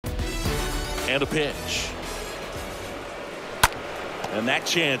And a pitch. And that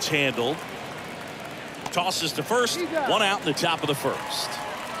chance handled. Tosses to first. One out in the top of the first.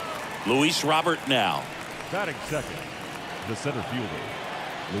 Luis Robert now. Batting second, the center fielder,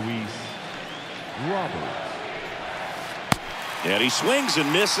 Luis Robert. And he swings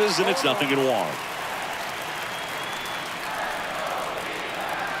and misses, and it's 0-1.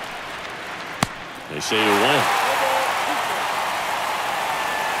 They say to win.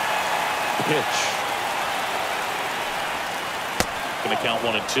 The pitch. Going to count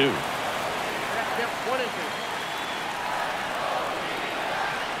 1-2.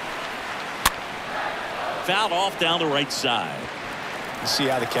 Fouled off down the right side. You see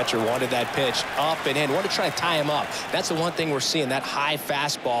how the catcher wanted that pitch up and in. Wanted to try to tie him up. That's the one thing we're seeing, that high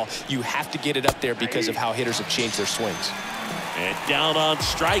fastball. You have to get it up there because of how hitters have changed their swings. And down on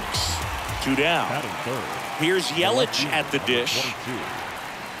strikes. 2 down. Here's Yelich at the dish.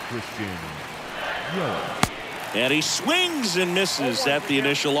 Christian Yelich. And he swings and misses at the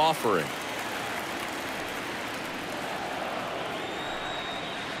initial offering.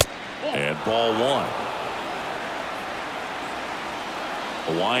 And ball 1.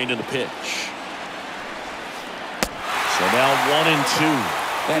 A wind and a pitch. So now 1-2.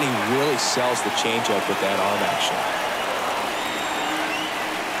 And he really sells the changeup with that arm action.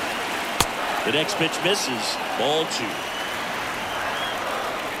 The next pitch misses. Ball 2.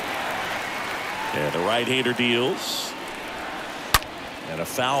 And the right-hander deals. And a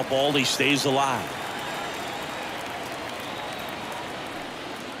foul ball. He stays alive.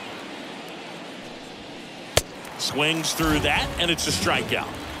 Swings through that, and it's a strikeout.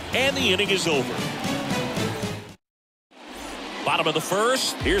 And the inning is over. Bottom of the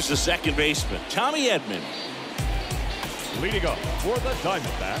first. Here's the second baseman, Tommy Edman. Leading up for the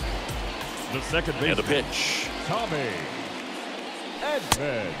Diamondbacks, the second baseman. And the pitch. Tommy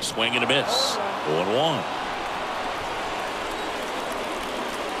Edman. Swing and a miss. 0-1.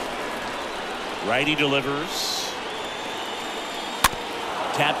 Righty delivers.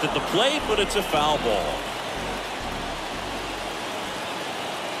 Tapped at the plate, but it's a foul ball.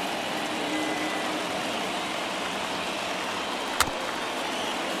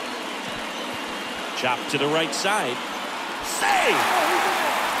 Chop to the right side. Save!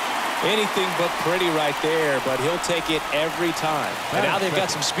 Anything but pretty right there, but he'll take it every time. And now they've got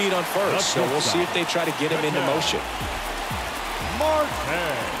some speed on first, so we'll see if they try to get him into motion.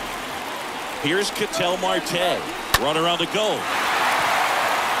 Marte. Here's Ketel Marte. Runner on the go.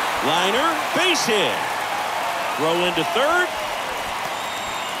 Liner, base hit. Throw into third.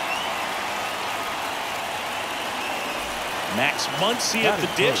 Max Muncy at the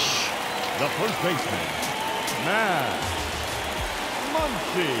dish. The first baseman, Max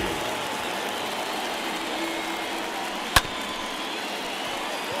Muncy.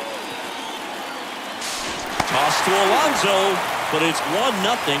 Toss to Alonso, but it's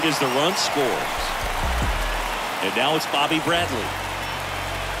 1-0 as the run scores. And now it's Bobby Bradley.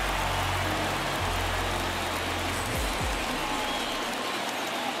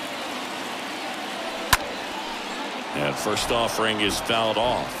 And first offering is fouled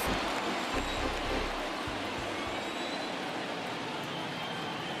off.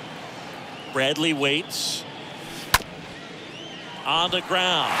 Bradley waits. On the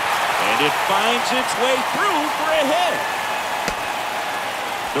ground. And it finds its way through for a hit.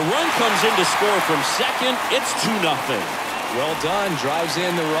 The run comes in to score from second. It's 2-0. Well done. Drives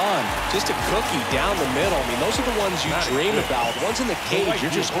in the run. Just a cookie down the middle. I mean, those are the ones you dream about. The ones in the cage,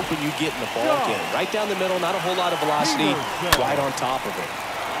 you're just hoping you get in the ball game. Right down the middle, not a whole lot of velocity. Right on top of it.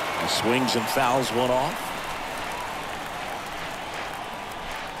 He swings and fouls one off.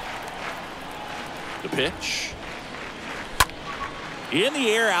 The pitch. In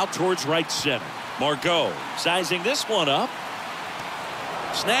the air out towards right center. Margot sizing this one up.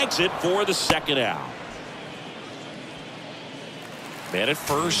 Snags it for the second out. Man at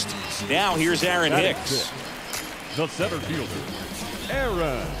first. Now here's Aaron Hicks. The center fielder,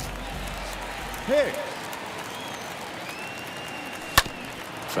 Aaron Hicks.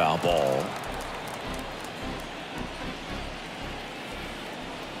 Foul ball.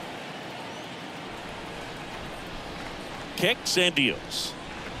 Kicks and deals.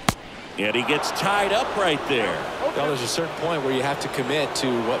 And he gets tied up right there. Well, there's a certain point where you have to commit to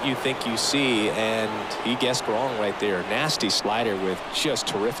what you think you see, and he guessed wrong right there. Nasty slider with just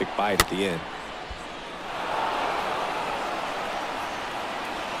terrific bite at the end.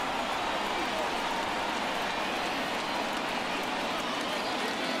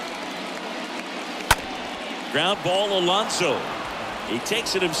 Ground ball, Alonso. He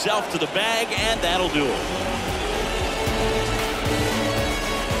takes it himself to the bag, and that'll do it.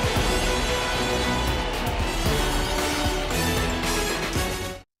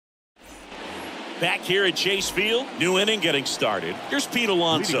 Back here at Chase Field, new inning getting started. Here's Pete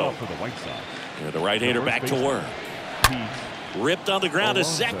Alonso. For the White Sox. The right-hander back to work. Ripped on the ground a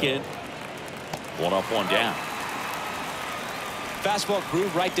second. One up, one down. Fastball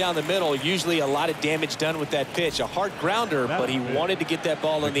groove right down the middle. Usually a lot of damage done with that pitch. A hard grounder, but he wanted to get that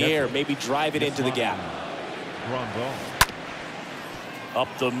ball in the air, maybe drive it into the gap. Up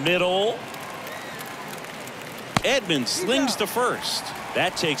the middle. Edmonds slings to first.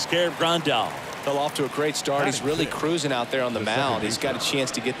 That takes care of Grandal. Fell off to a great start. He's really cruising out there on the mound. He's got a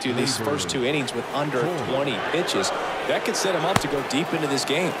chance to get through these first 2 innings with under 20 pitches. That could set him up to go deep into this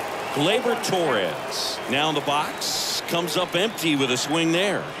game. Gleyber Torres now in the box. Comes up empty with a swing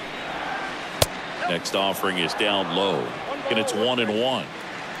there. Next offering is down low. And it's 1-1.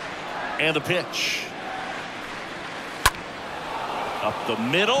 And the pitch. Up the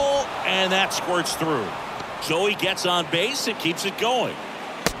middle. And that squirts through. So he gets on base and keeps it going.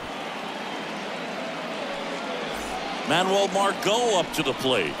 Manuel Margot up to the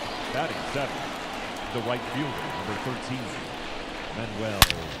plate. Batting 7. The right fielder, number 13. Manuel.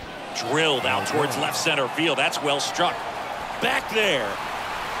 Drilled out towards left center field. That's well struck. Back there.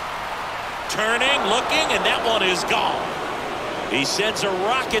 Turning, looking, and that one is gone. He sends a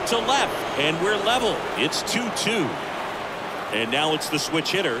rocket to left, and we're level. It's 2-2. And now it's the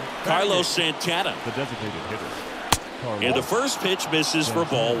switch hitter, Carlos Santana. The designated hitter. And the first pitch misses for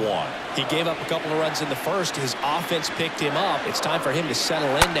ball 1. He gave up a couple of runs in the first. His offense picked him up. It's time for him to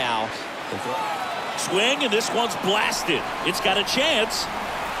settle in now. Swing, and this one's blasted. It's got a chance.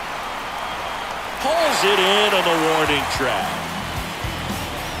 Pulls it in on the warning track.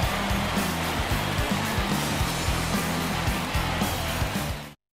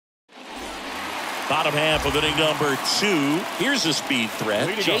 Bottom half of inning number 2. Here's a speed threat.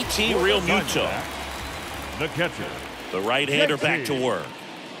 JT Realmuto. The catcher. The right-hander back to work.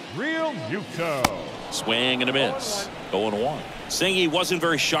 Realmuto. Swing and a miss. 0-1. Singy wasn't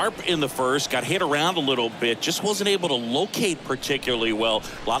very sharp in the first. Got hit around a little bit. Just wasn't able to locate particularly well.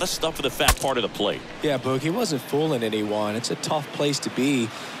 A lot of stuff for the fat part of the plate. Yeah, Boog, he wasn't fooling anyone. It's a tough place to be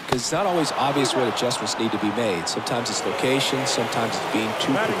because it's not always obvious what adjustments need to be made. Sometimes it's location. Sometimes it's being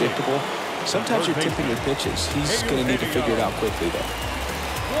too predictable. Sometimes you're tipping your pitches. He's going to need to figure it out quickly, though.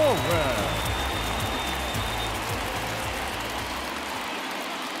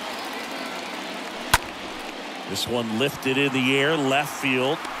 This one lifted in the air, left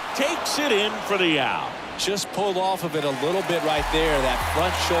field. Takes it in for the out. Just pulled off of it a little bit right there. That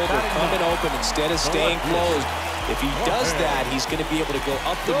front shoulder coming open instead of staying closed. If he does that, he's going to be able to go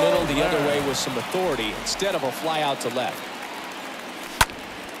up the middle the other way with some authority instead of a fly out to left.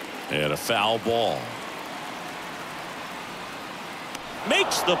 And a foul ball.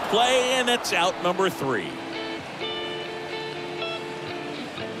 Makes the play, and it's out number 3.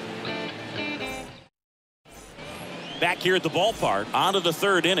 Back here at the ballpark, on to the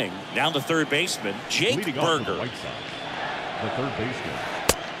 3rd inning. Down to third baseman, Jake Berger. The third baseman.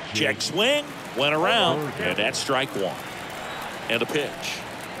 Check swing, went around, and that's strike 1. And a pitch.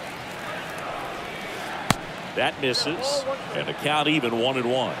 That misses, and the count even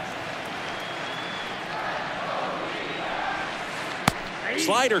 1-1.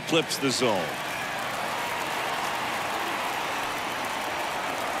 Slider clips the zone.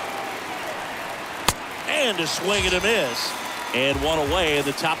 And a swing and a miss. And one away in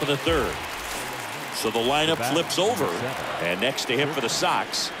the top of the 3rd. So the lineup flips over. And next to him for the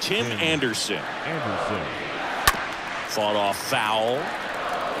Sox, Tim Anderson. Fought off foul.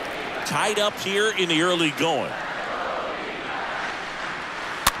 Tied up here in the early going.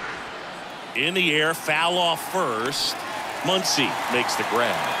 In the air, foul off first. Muncy makes the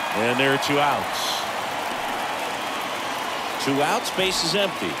grab. And there are 2 outs. 2 outs, base is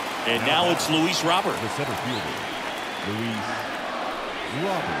empty. And now it's Luis Robert. The center fielder, Luis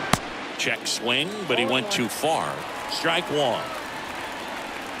Robert. Check swing, but he went too far. Strike 1.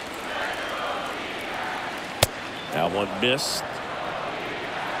 That one missed.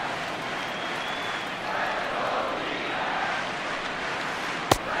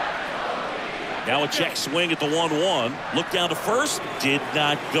 Now a check swing at the 1-1. Look down to first. Did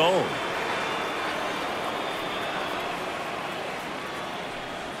not go.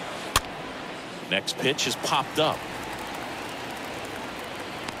 Next pitch is popped up.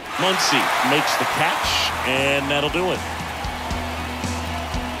 Muncy makes the catch, and that'll do it.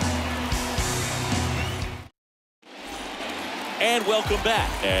 And welcome back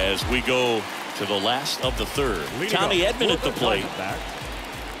as we go to the last of the 3rd. Tommy Edman at the plate.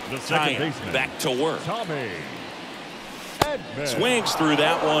 The second baseman. Back to work. Tommy Swings through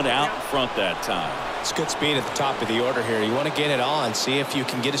that one out in front that time. It's good speed at the top of the order here. You want to get it on, see if you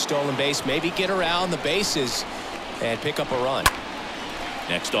can get a stolen base, maybe get around the bases and pick up a run.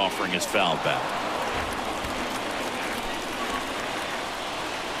 Next offering is fouled back.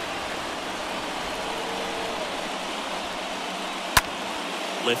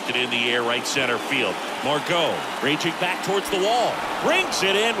 Lifted in the air, right center field. Margot reaching back towards the wall. Brings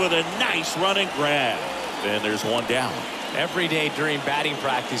it in with a nice running grab. And there's one down. Every day during batting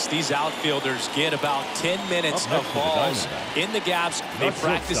practice, these outfielders get about 10 minutes of balls in the gaps. They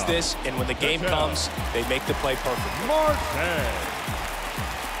practice this, and when the game comes, they make the play perfect.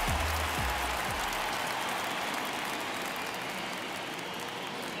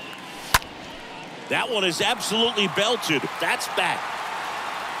 That one is absolutely belted. That's back.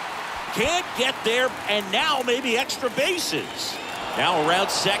 Can't get there, and now maybe extra bases. Now around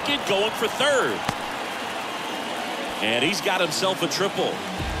second, going for third. And he's got himself a triple.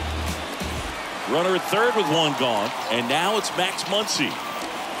 Runner at third with one gone, and now it's Max Muncy.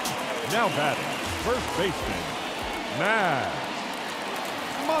 Now batting, first baseman, Max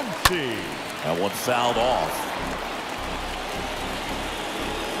Muncy. That one fouled off.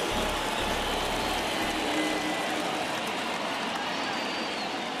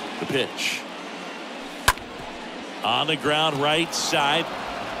 The pitch. On the ground, right side.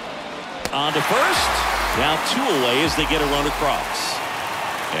 On to first. Now 2 away as they get a run across.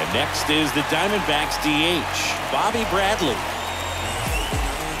 And next is the Diamondbacks DH, Bobby Bradley.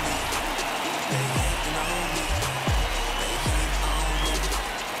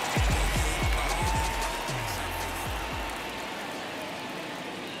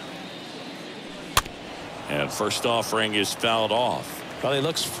 And first offering is fouled off. Well, he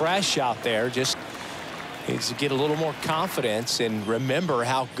looks fresh out there. Just needs to get a little more confidence and remember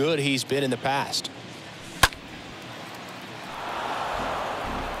how good he's been in the past.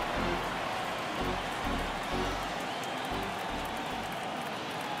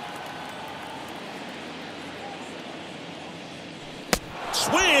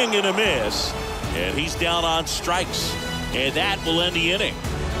 Swing and a miss. And he's down on strikes. And that will end the inning.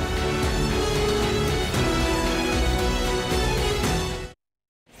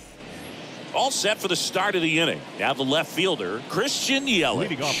 All set for the start of the inning. Now the left fielder, Christian Yelich.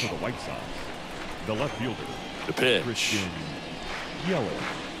 Leading off for the White Sox, the left fielder, the pitch. Christian Yelich.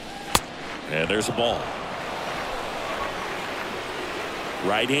 And there's a ball.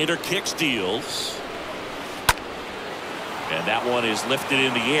 Right-hander kicks, deals. And that one is lifted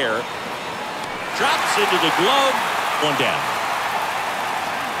in the air. Drops into the glove. One down.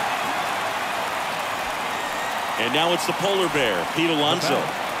 And now it's the polar bear, Pete Alonso.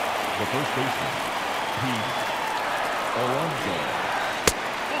 The first baseman, Pete Alonso.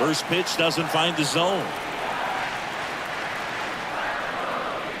 First pitch doesn't find the zone.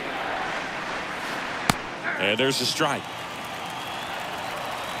 And there's a strike.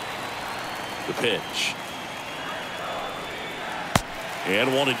 The pitch. And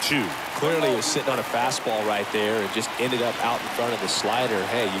 1-2. Clearly he was sitting on a fastball right there and just ended up out in front of the slider.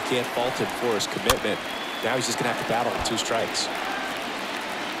 Hey, you can't fault him for his commitment. Now he's just going to have to battle with 2 strikes.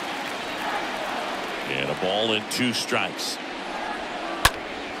 And a ball and 2 strikes.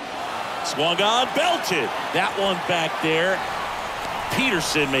 Swung on, belted. That one back there.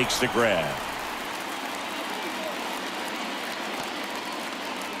 Peterson makes the grab.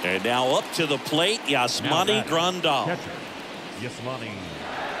 And now up to the plate, Yasmani Grandal. Catcher, Yasmani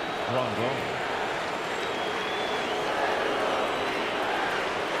Grandal.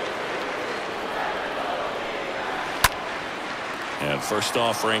 And first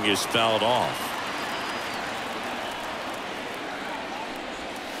offering is fouled off.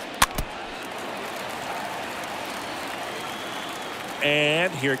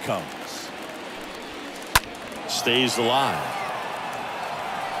 And here it comes. Stays alive.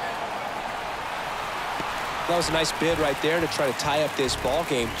 That was a nice bid right there to try to tie up this ball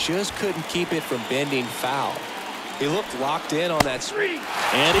game. Just couldn't keep it from bending foul. He looked locked in on that streak.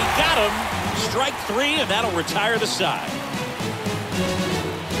 And he got him. Strike 3, and that'll retire the side.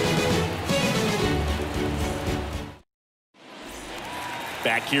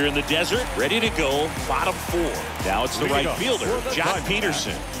 Back here in the desert, ready to go, bottom 4. Now it's the right fielder, Jock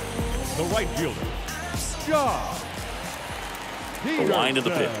Peterson. The right fielder, Jock Peterson. The line of the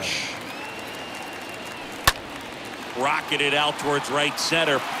pitch. Rocketed out towards right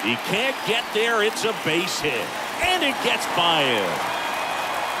center. He can't get there. It's a base hit. And it gets by him.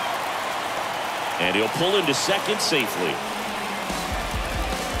 And he'll pull into second safely.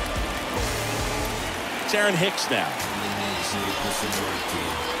 It's Aaron Hicks now.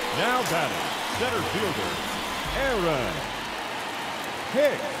 Now batting, center fielder, Aaron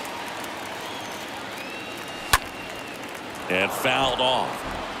Hit. And fouled off.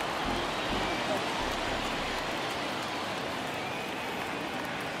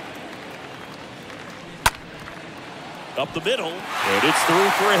 Up the middle, and it's through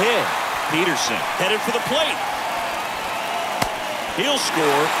for a hit. Peterson headed for the plate. He'll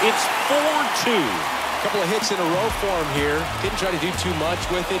score. It's 4-2. A couple of hits in a row for him here. Didn't try to do too much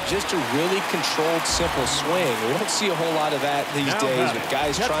with it. Just a really controlled, simple swing. We don't see a whole lot of that these days with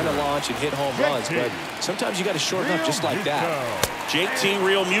guys trying to launch and hit home runs. But sometimes you got to shorten up just like that. JT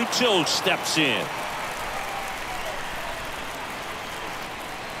Realmuto steps in.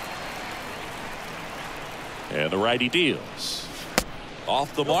 And the righty deals.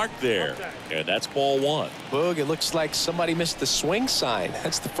 Off the mark there. And that's ball one. Boog, it looks like somebody missed the swing sign.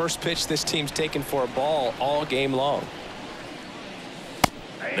 That's the first pitch this team's taken for a ball all game long.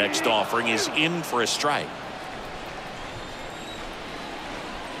 Next offering is in for a strike.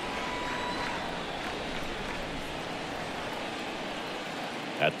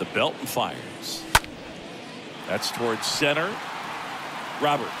 At the belt and fires. That's towards center.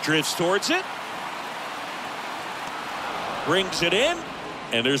 Robert drifts towards it. Brings it in,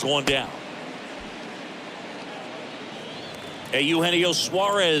 and there's one down. Eugenio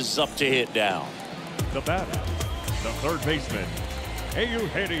Suarez up to hit down. The batter, the third baseman,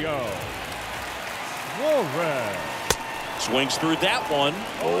 Eugenio Suarez. Swings through that one.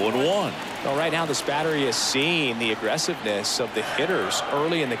 0-1. Well, right now this battery is seeing the aggressiveness of the hitters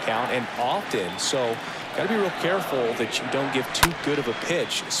early in the count and often. So got to be real careful that you don't give too good of a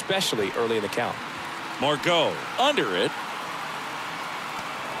pitch, especially early in the count. Margot under it.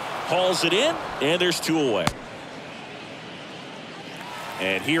 Hauls it in, and there's two away.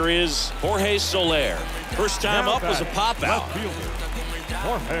 And here is Jorge Soler. First time up was a pop out. Left fielder,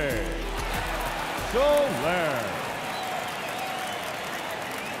 Jorge Soler.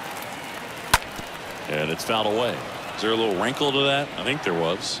 And it's fouled away. Is there a little wrinkle to that? I think there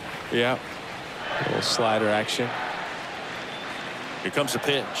was. Yeah. A little slider action. Here comes the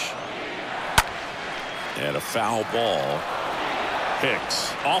pitch. And a foul ball.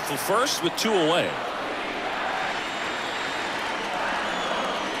 Hicks off the first with two away.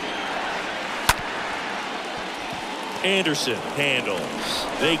 Anderson handles.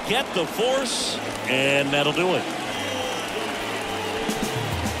 They get the force, and that'll do it.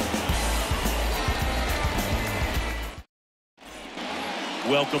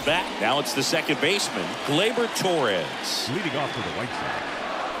 Welcome back. Now it's the second baseman, Gleyber Torres. Leading off to the right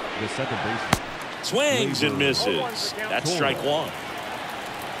side, the second baseman. Swings and misses. That's strike one.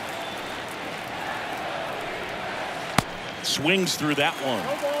 Swings through that one.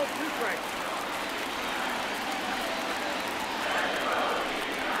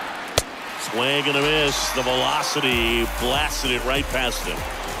 Swing and a miss. The velocity blasted it right past him.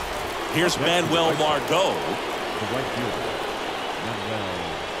 Here's Manuel Margot. The right fielder, Manuel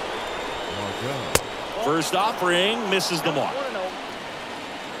Margot. First offering misses the mark.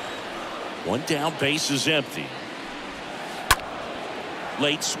 One down, base is empty.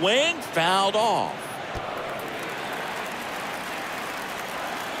 Late swing, fouled off.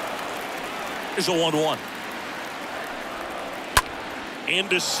 There's a 1-1.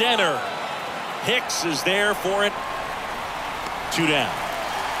 Into center. Hicks is there for it. Two down.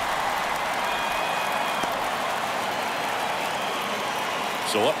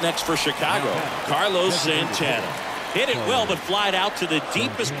 So up next for Chicago, Carlos Santana. Hit it well, but flied out to the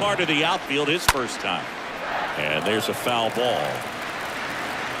deepest part of the outfield his first time. And there's a foul ball.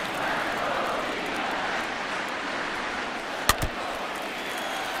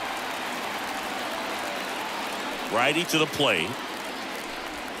 Righty to the plate.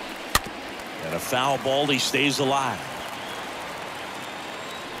 And a foul ball, he stays alive.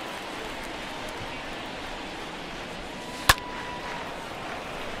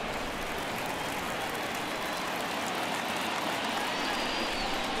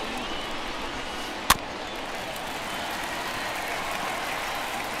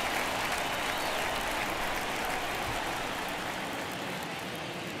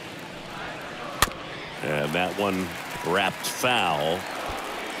 And that one wrapped foul.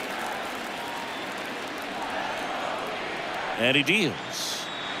 And he deals.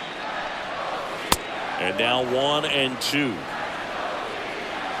 And now 1-2.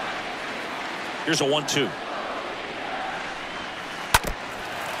 Here's a 1-2.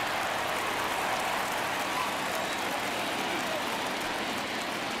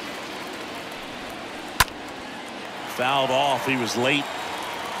 Fouled off. He was late.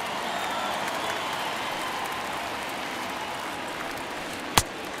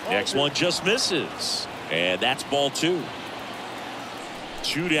 Next one just misses. And that's ball two.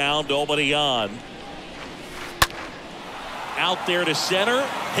 2 down, nobody on. Out there to center.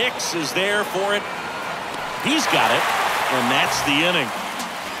 Hicks is there for it. He's got it, and that's the inning.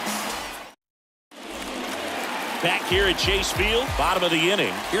 Back here at Chase Field, bottom of the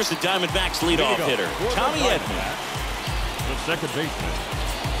inning. Here's the Diamondbacks leadoff hitter, Tommy Edman. The second baseman,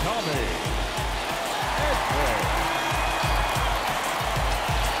 Tommy Edman.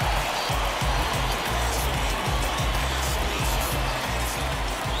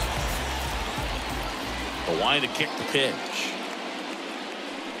 The line to kick the pitch.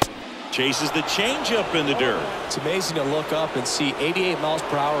 Chases the changeup in the dirt. It's amazing to look up and see 88 miles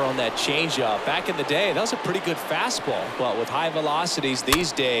per hour on that changeup. Back in the day, that was a pretty good fastball. But with high velocities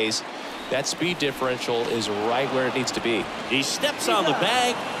these days, that speed differential is right where it needs to be. He steps on the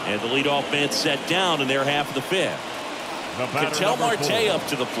bag, and the leadoff man set down in their half of the fifth. Ketel Marte up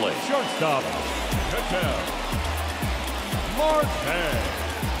to the plate. Shortstop, Ketel Marte.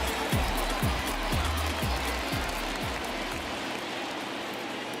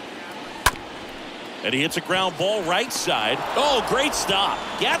 And he hits a ground ball right side. Oh, great stop.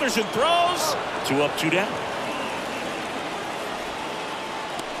 Gathers and throws. 2 up, 2 down.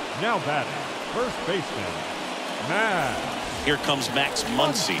 Now batting, first baseman, Max. Here comes Max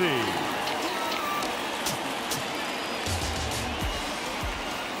Muncy.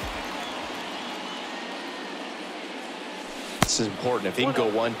 This is important. If he can go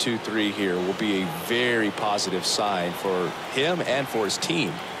 1, 2, 3 here, will be a very positive sign for him and for his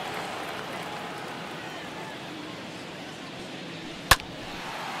team.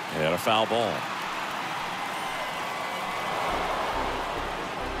 And a foul ball.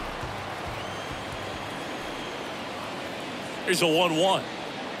 Here's a 1-1.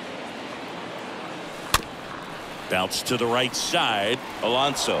 Bounce to the right side.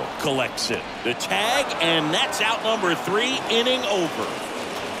 Alonso collects it. The tag, and that's out number 3, inning over.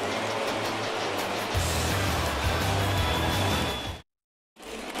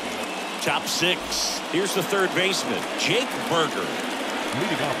 Top 6. Here's the third baseman, Jake Berger.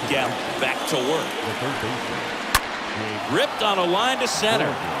 Yeah, back to work. Ripped on a line to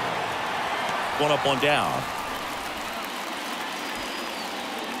center. 1 up, 1 down.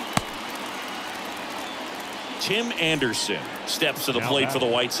 Tim Anderson steps to the plate for the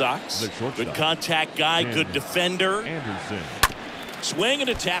White Sox. Good contact guy, good defender. Swing and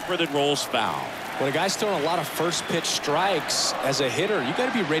a tapper that rolls foul. When a guy's throwing a lot of first pitch strikes as a hitter, you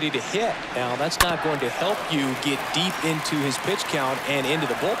got to be ready to hit. Now, that's not going to help you get deep into his pitch count and into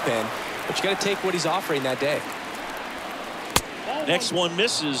the bullpen, but you got to take what he's offering that day. Next one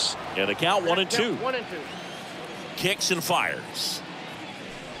misses, and the count 1-2. Kicks and fires.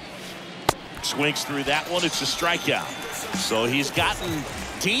 Swings through that one. It's a strikeout. So he's gotten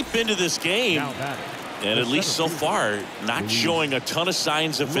deep into this game, and at least so far, not showing a ton of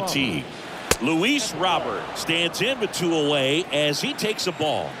signs of fatigue. Luis Robert stands in with 2 away as he takes a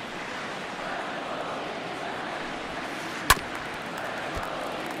ball.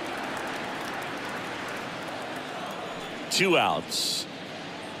 Two outs.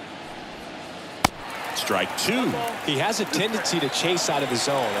 Strike 2. He has a tendency to chase out of the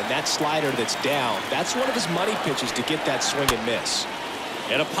zone, and that slider that's down, that's one of his money pitches to get that swing and miss.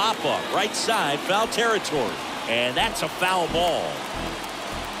 And a pop-up right side, foul territory, and that's a foul ball.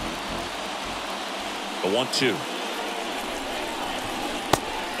 The 1-2.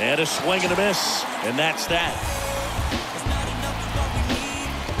 And a swing and a miss, and that's that.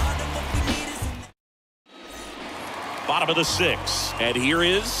 Bottom of the 6th, and here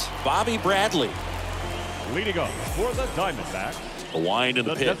is Bobby Bradley. Leading up for the Diamondbacks, The wind and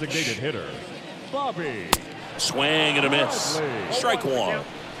the pitch. Designated hitter, Bobby. Swing and a miss. Strike 1.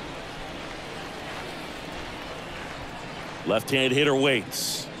 Left-hand hitter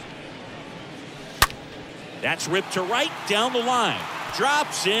waits. That's ripped to right down the line.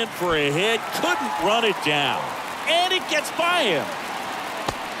 Drops in for a hit. Couldn't run it down. And it gets by him.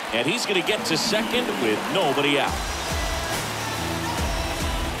 And he's going to get to second with nobody out.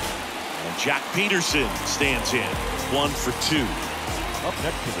 And Jock Peterson stands in. 1 for 2. Up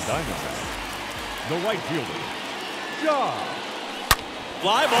next to the Diamondbacks, the right fielder, Jock.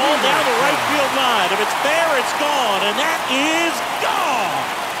 Fly ball down the right field line. If it's there, it's gone. And that is gone.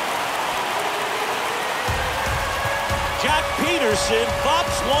 Jock Peterson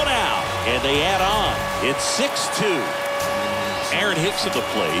pops one out. And they add on. It's 6-2. Aaron Hicks at the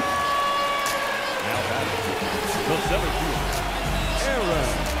plate. Now batting, the center fielder, Aaron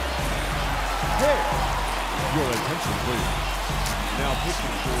Hicks. Your attention, please. Now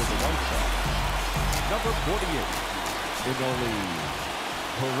pitching for the White Sox, number 48, Inoli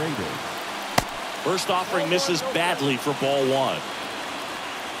Paredes. First offering misses badly for ball 1.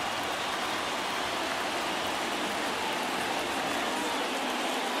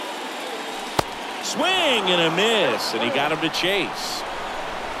 Swing and a miss, and he got him to chase.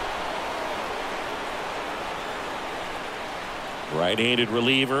 Right-handed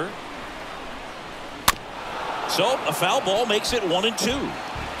reliever. So a foul ball makes it 1-2.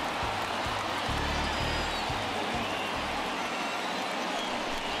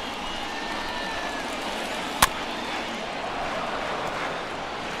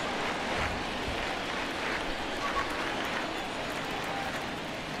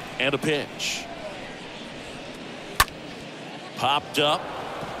 And a pitch. Popped up.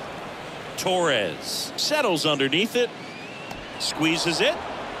 Torres settles underneath it. Squeezes it.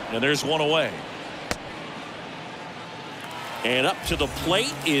 And there's one away. And up to the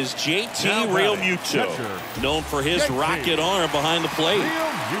plate is JT Realmuto, known for his rocket arm behind the plate.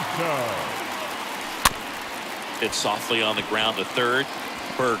 It's softly on the ground to third.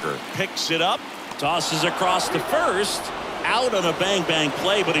 Berger picks it up. Tosses across to first. Out on a bang-bang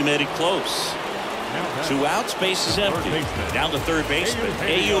play, but he made it close. 2 outs, base is empty. Down to third baseman,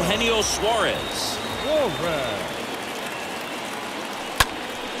 Eugenio Suarez.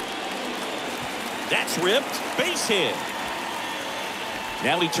 That's ripped. Base hit.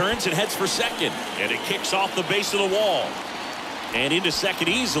 Now he turns and heads for second. And it kicks off the base of the wall. And into second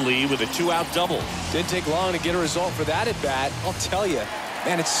easily with a 2-out double. Didn't take long to get a result for that at bat. I'll tell you.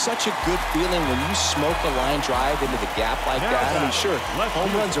 Man, it's such a good feeling when you smoke a line drive into the gap like that. I mean, sure,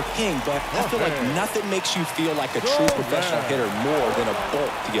 home runs are king, but I feel like nothing makes you feel like a true professional hitter more than a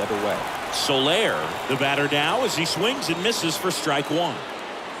bolt the other way. Soler, the batter now, as he swings and misses for strike one.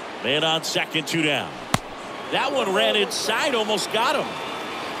 Man on second, 2 down. That one ran inside, almost got him.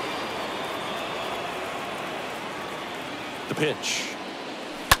 The pitch.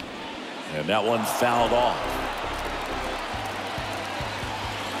 And that one fouled off.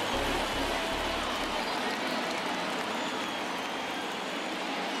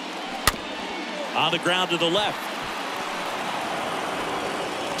 On the ground to the left.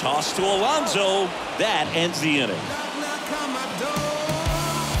 Toss to Alonso. That ends the inning.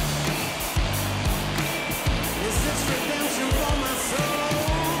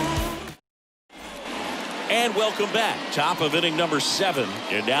 And welcome back. Top of inning number 7.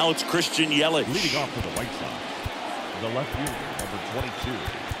 And now it's Christian Yelich. Leading off for the White Sox, the left fielder, number 22,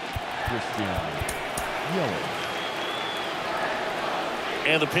 Christian Yelich.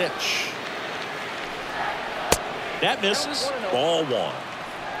 And the pitch. That misses. Ball 1.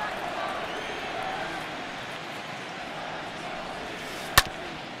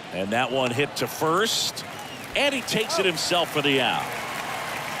 And that one hit to first. And he takes it himself for the out.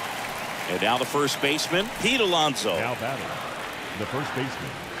 And now the first baseman, Pete Alonso. Now batting, the first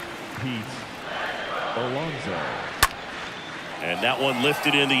baseman, Pete Alonso. And that one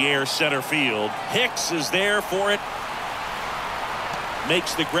lifted in the air center field. Hicks is there for it.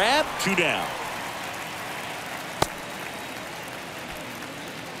 Makes the grab. 2 down.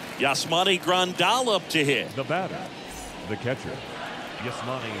 Yasmani Grandal up to hit. The batter, the catcher,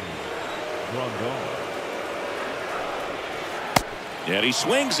 Yasmani Grandal. And he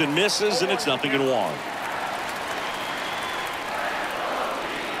swings and misses, and it's 0-1.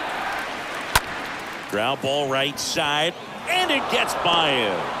 Ground ball right side, and it gets by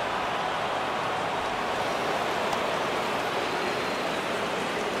him.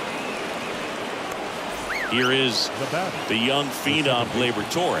 Here is the young phenom, Gleyber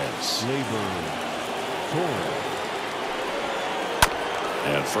Torres.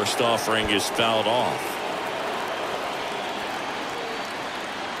 And first offering is fouled off.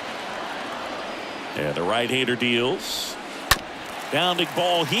 And the right-hander deals. Bounding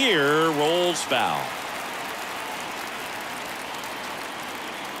ball here, rolls foul.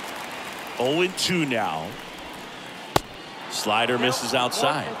 0-2 now. Slider misses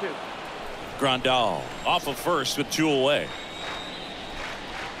outside. Grandal off of first with 2 away.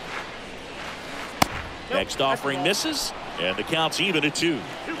 Next offering misses, and the count's even at 2.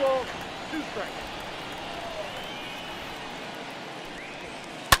 2 balls, 2 strikes.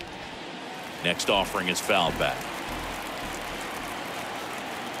 Next offering is fouled back.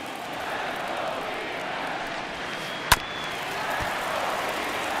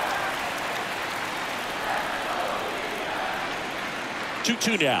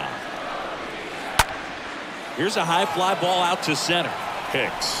 Two down. Here's a high fly ball out to center.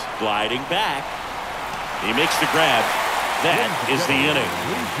 Hicks gliding back. He makes the grab. That is the inning.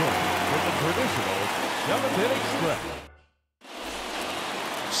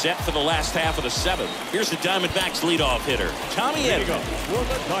 Set for the last half of the 7th. Here's the Diamondbacks leadoff hitter, Tommy Edman. For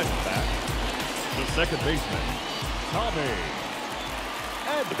the Diamondbacks, the second baseman, Tommy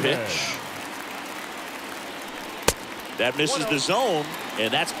Edman. The pitch. That misses the zone,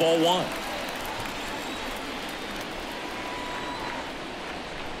 and that's ball 1.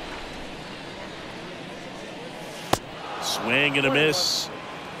 Swing and a miss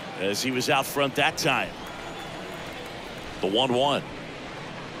as he was out front that time. The 1-1.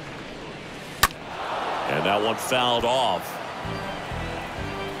 And that one fouled off.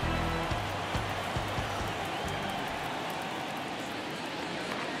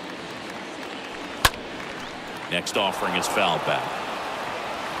 Next offering is fouled back.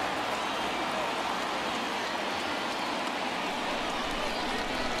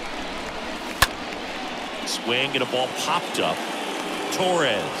 Swing and a ball popped up.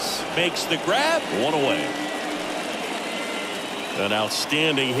 Torres makes the grab. One away. An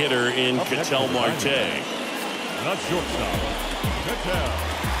outstanding hitter in Ketel Marte. And a shortstop, Ketel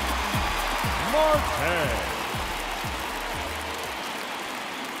Marte.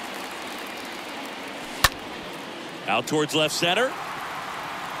 Out towards left center.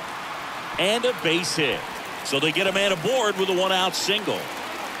 And a base hit. So they get a man aboard with a 1-out single.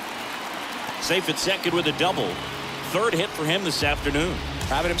 Safe at second with a double. Third hit for him this afternoon.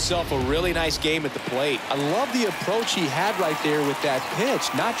 Having himself a really nice game at the plate. I love the approach he had right there with that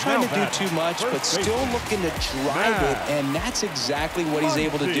pitch. Not trying to do too much, but still looking to drive it, and that's exactly what he's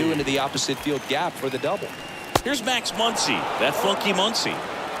able to do into the opposite field gap for the double. Here's Max Muncy, that funky Muncy.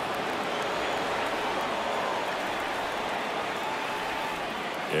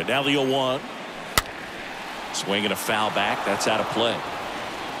 And now the 0-1. Swing and a foul back. That's out of play.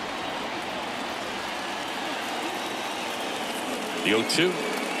 The 0-2.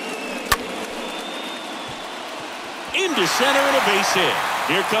 Into center and a base hit.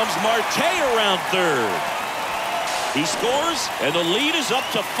 Here comes Marte around third. He scores, and the lead is up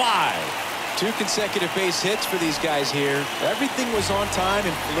to 5. 2 consecutive base hits for these guys here. Everything was on time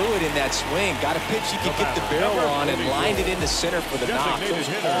and fluid in that swing. Got a pitch you could get the barrel on and lined it into center for the knock. Those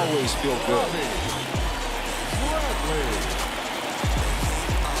always feel good.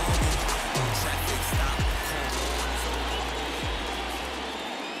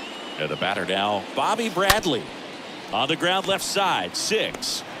 And the batter now, Bobby Bradley. On the ground left side,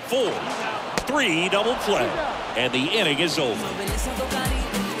 6, 4, 3, double play. And the inning is over.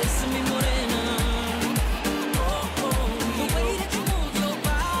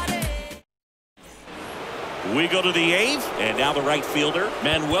 We go to the 8th, and now the right fielder,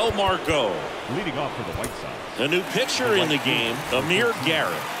 Manuel Margot. Leading off for the White Sox. The new pitcher in the game, Amir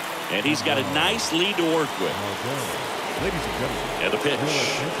Garrett. And he's got a nice lead to work with. Ladies and gentlemen, and the pitch.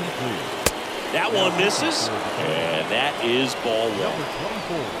 That one misses, and that is ball 1. Number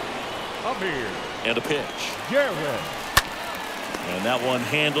 24, Amir. And the pitch. Garrett. And that one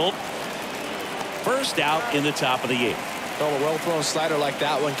handled. First out in the top of the 8th. Well, a well-thrown slider like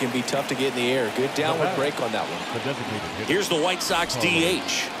that one can be tough to get in the air. Good downward break on that one. Here's the White Sox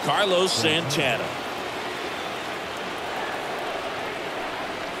DH, Carlos Santana.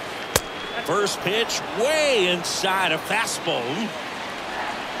 First pitch way inside a fastball.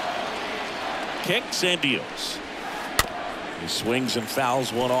 Kicks and deals. He swings and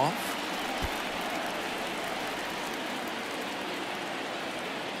fouls one off.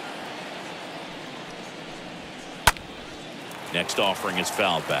 Next offering is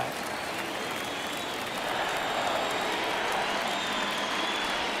fouled back.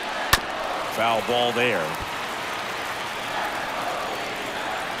 Foul ball there.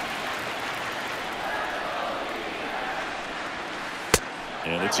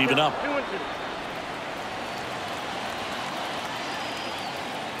 And it's even up.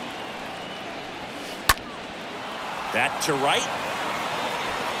 That to right.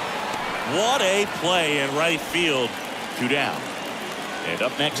 What a play in right field. 2 down. And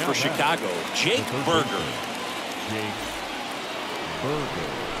up next for Chicago, Jake Burger. Jake Burger.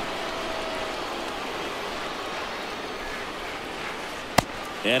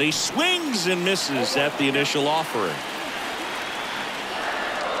 And he swings and misses at the initial offering.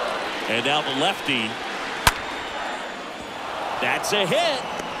 And now the lefty. That's a hit.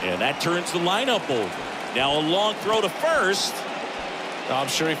 And that turns the lineup over. Now a long throw to first. I'm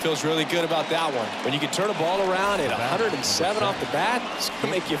sure he feels really good about that one. When you can turn a ball around at 107 off the bat, it's going to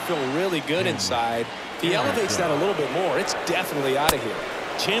make you feel really good inside. If he elevates that a little bit more, it's definitely out of here.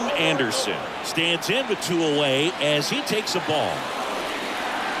 Tim Anderson stands in with 2 away as he takes a ball.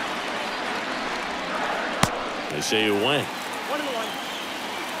 They say you win.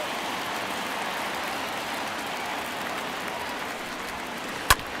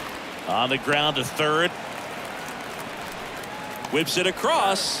 On the ground to third. Whips it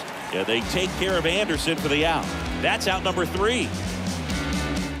across. Yeah, they take care of Anderson for the out. That's out number 3.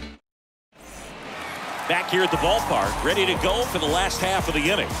 Back here at the ballpark, ready to go for the last half of the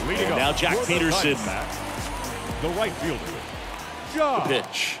inning. And now Jack Peterson. The right fielder, Jack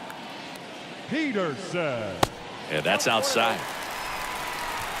pitch. Peterson. And that's outside.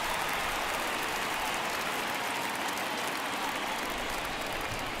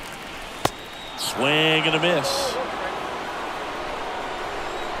 Swing and a miss.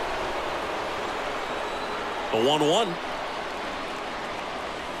 The 1-1.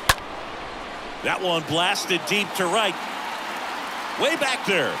 That one blasted deep to right. Way back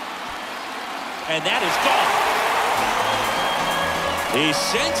there. And that is gone. He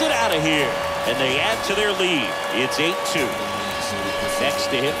sends it out of here. And they add to their lead. It's 8-2. Next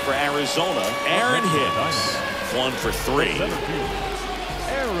to hit for Arizona, Aaron Hicks. 1 for 3.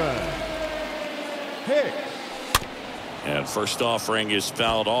 Aaron Hicks. And first offering is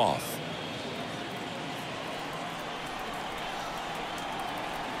fouled off.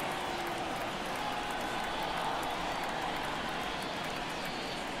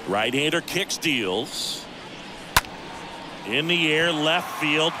 Right-hander kicks, deals. In the air, left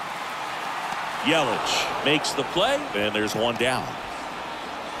field. Yelich makes the play, and there's one down.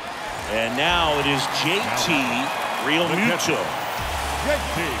 And now it is JT Realmuto.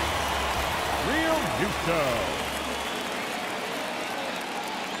 JT Realmuto.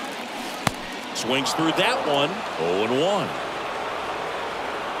 Swings through that one. 0-1.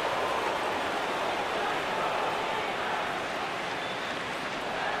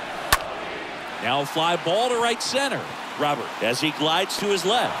 Now a fly ball to right center. Robert, as he glides to his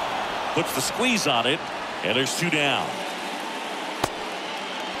left, puts the squeeze on it, and there's 2 down.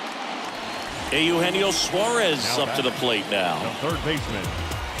 Eugenio Suarez up to the plate now. The third baseman,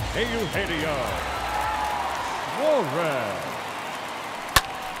 Eugenio Suarez.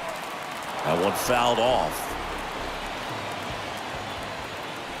 That one fouled off.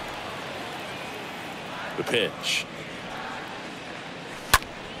 The pitch.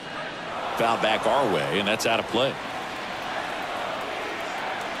 Foul back our way, and that's out of play.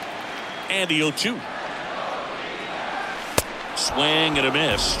 And the 0-2. Swing and a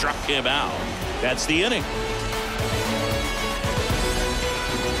miss. Struck him out. That's the inning.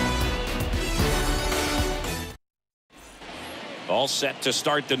 All set to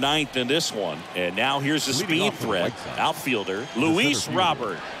start the 9th in this one. And now here's the speed threat. Outfielder Luis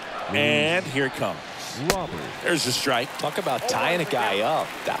Robert. And here it comes. Robert. There's a strike. Talk about tying a guy up.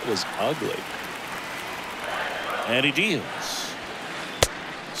 That was ugly. And he deals.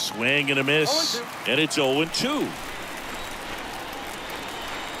 Swing and a miss. And it's 0-2.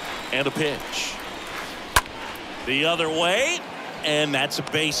 And a pitch. The other way. And that's a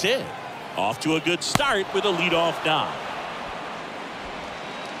base hit. Off to a good start with a leadoff knock.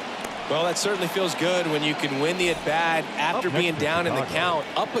 Well, that certainly feels good when you can win the at-bat after being down in the count,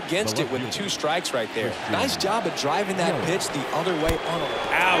 up against it with 2 strikes right there. Nice job of driving that pitch the other way on a...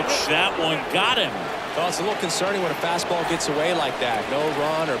 Ouch, that one got him. Well, it's a little concerning when a fastball gets away like that. No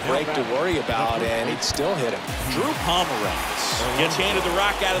run or break to worry about, and he'd still hit him. Drew Pomeranz gets handed the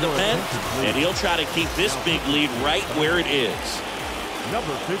rock out of the pen, and he'll try to keep this big lead right where it is.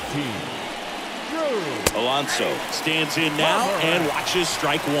 Number 15. Alonso stands in now and watches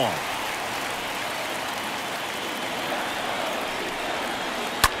strike 1.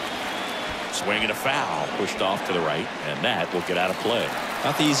 Swing and a foul, pushed off to the right, and that will get out of play.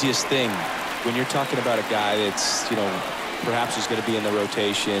 Not the easiest thing when you're talking about a guy that's, perhaps is going to be in the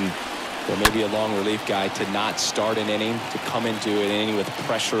rotation or maybe a long relief guy, to not start an inning, to come into an inning with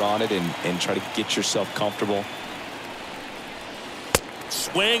pressure on it and try to get yourself comfortable.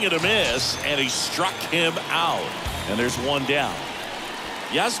 Swing and a miss, and he struck him out. And there's one down.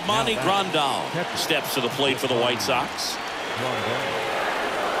 Yasmani Grandal steps to the plate for the White Sox.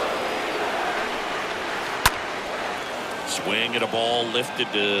 Swing and a ball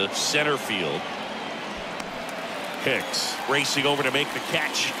lifted to center field. Hicks racing over to make the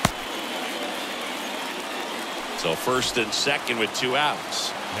catch. So first and second with 2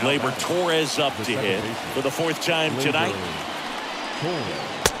 outs. Gleyber Torres up to hit for the 4th time tonight.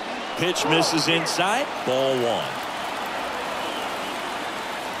 Pitch misses inside. Ball 1.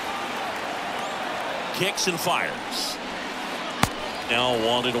 Kicks and fires. Now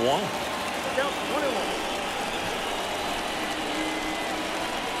 1-1.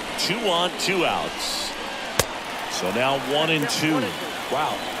 2 on, 2 outs. So now 1-2.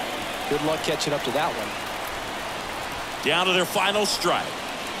 Wow. Good luck catching up to that one. Down to their final strike.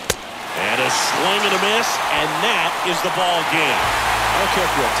 And a swing and a miss, and that is the ball game. I don't care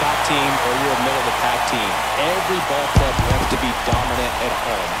if you're a top team or you're a middle-of-the-pack team. Every ball club wants to be dominant at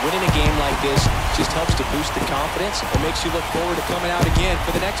home. Winning a game like this just helps to boost the confidence and makes you look forward to coming out again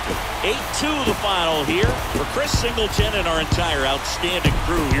for the next one. 8-2 the final here. For Chris Singleton and our entire outstanding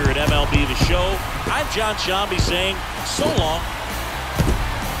crew here at MLB The Show, I'm John Shambi saying so long.